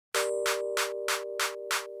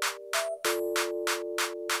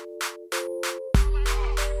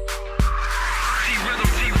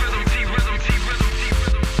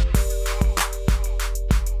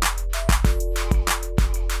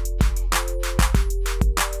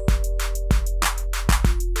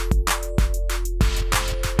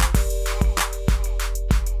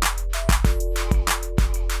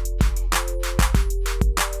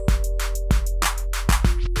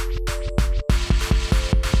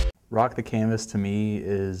Rock the Canvas to me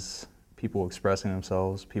is people expressing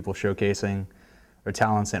themselves, people showcasing their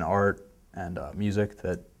talents in art and music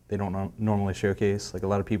that they don't normally showcase. Like a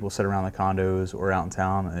lot of people sit around the condos or out in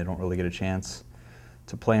town and they don't really get a chance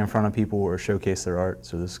to play in front of people or showcase their art,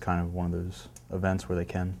 so this is kind of one of those events where they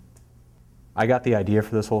can. I got the idea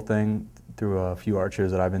for this whole thing through a few art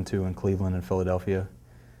shows that I've been to in Cleveland and Philadelphia.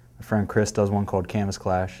 My friend Chris does one called Canvas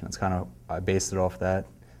Clash, and it's kind of, I based it off that.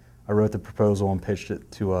 I wrote the proposal and pitched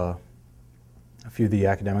it to a few of the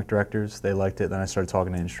academic directors. They liked it, then I started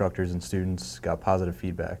talking to instructors and students, got positive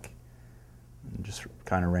feedback, and just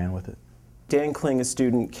kind of ran with it. Dan Kling, a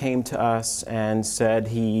student, came to us and said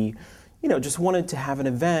he just wanted to have an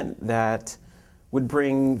event that would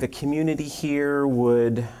bring the community here,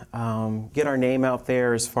 would get our name out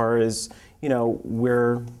there as far as,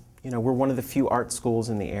 we're one of the few art schools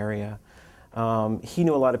in the area. He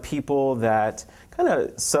knew a lot of people that kind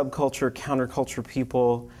of subculture, counterculture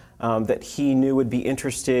people that he knew would be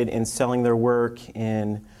interested in selling their work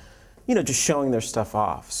and, just showing their stuff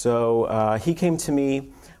off. So he came to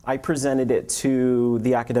me, I presented it to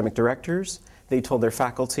the academic directors. They told their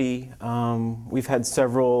faculty. We've had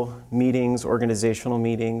several meetings, organizational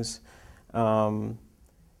meetings, and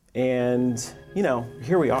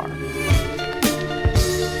here we are.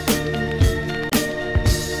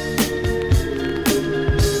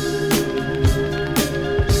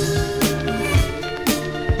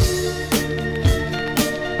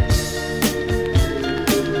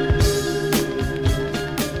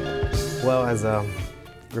 Well, as a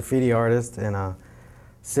graffiti artist in a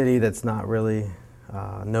city that's not really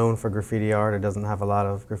known for graffiti art, or doesn't have a lot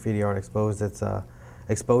of graffiti art exposed, it's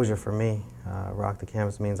exposure for me. Rock the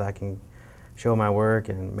Canvas means I can show my work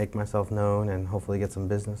and make myself known and hopefully get some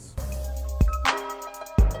business.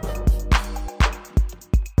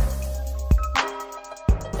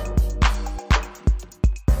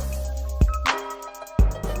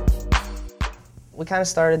 We kind of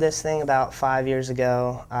started this thing about 5 years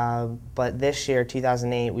ago, but this year,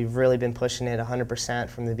 2008, we've really been pushing it 100%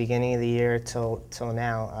 from the beginning of the year till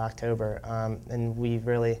now, October, and we've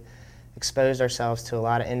really exposed ourselves to a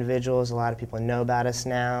lot of individuals. A lot of people know about us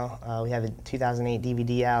now. We have a 2008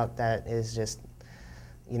 DVD out that is just,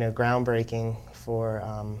 groundbreaking for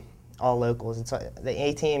all locals. The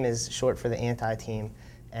A-Team is short for the anti-team,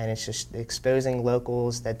 and it's just exposing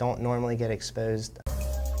locals that don't normally get exposed.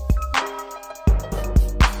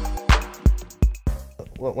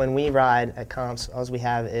 When we ride at comps, all we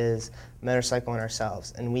have is motorcycle and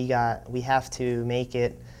ourselves, and we have to make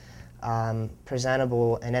it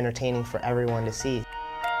presentable and entertaining for everyone to see.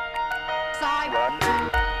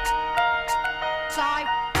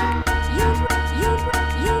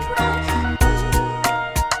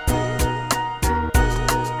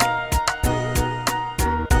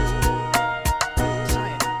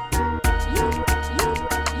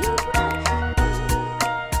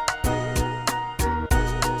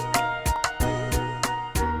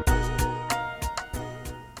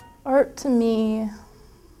 Art to me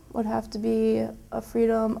would have to be a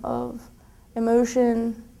freedom of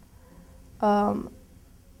emotion,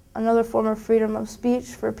 another form of freedom of speech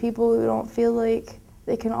for people who don't feel like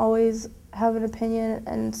they can always have an opinion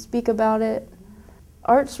and speak about it.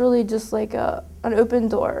 Art's really just like an open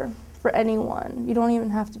door for anyone. You don't even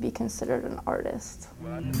have to be considered an artist.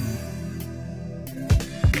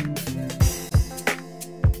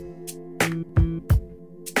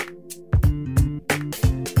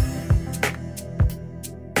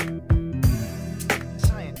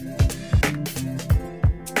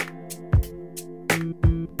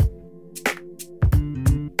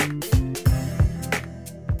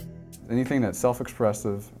 Anything that's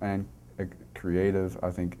self-expressive and creative,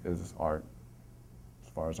 I think, is art, as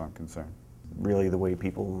far as I'm concerned. Really the way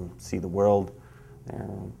people see the world. There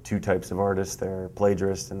are two types of artists. There are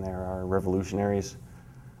plagiarists and there are revolutionaries.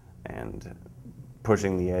 And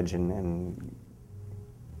pushing the edge and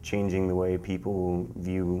changing the way people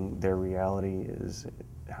view their reality is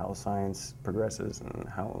how science progresses and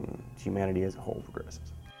how humanity as a whole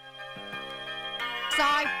progresses.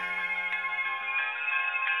 Side.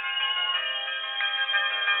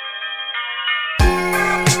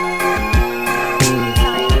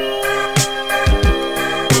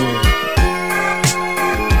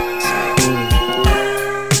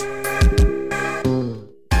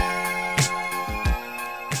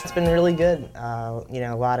 It's been really good.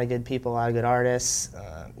 A lot of good people, a lot of good artists.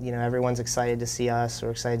 Everyone's excited to see us.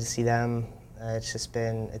 We're excited to see them. It's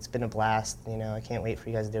been a blast. I can't wait for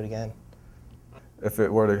you guys to do it again. If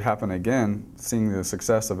it were to happen again, seeing the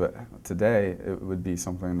success of it today, it would be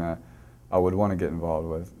something that I would want to get involved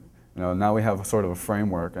with. Now we have sort of a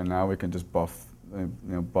framework, and now we can just buff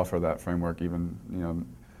buffer that framework even,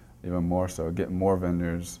 even more so. Get more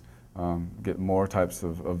vendors, get more types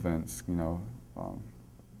of events.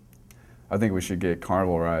 I think we should get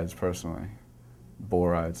carnival rides personally, bull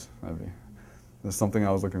rides maybe. That's something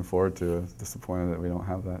I was looking forward to. Disappointed that we don't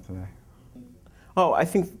have that today. Oh, I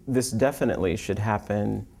think this definitely should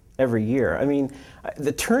happen every year. I mean,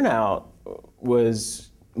 the turnout was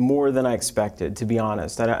more than I expected, to be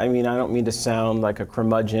honest. I mean, I don't mean to sound like a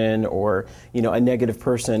curmudgeon or, a negative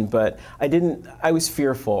person, but I was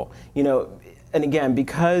fearful, and again,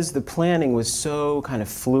 because the planning was so kind of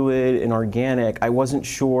fluid and organic, I wasn't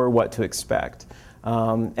sure what to expect.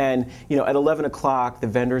 And at 11 o'clock, the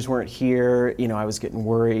vendors weren't here. I was getting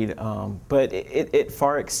worried, but it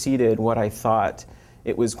far exceeded what I thought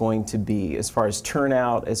it was going to be as far as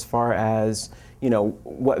turnout, as far as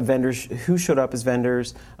what vendors, who showed up as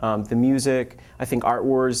vendors, the music. I think Art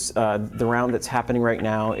Wars, the round that's happening right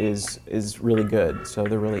now, is really good. So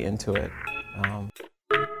they're really into it.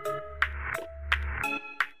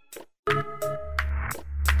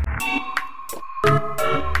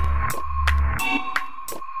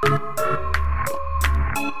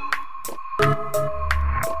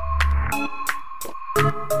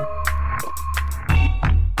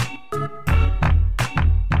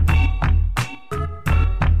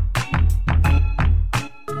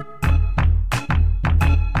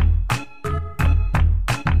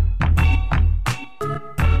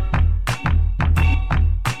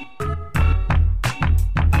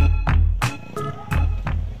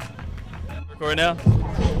 Right now?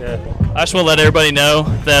 Yeah. I just want to let everybody know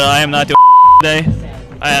that I am not doing today.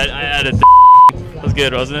 I added. That was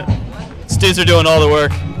good, wasn't it? Students are doing all the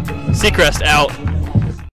work. Seacrest out.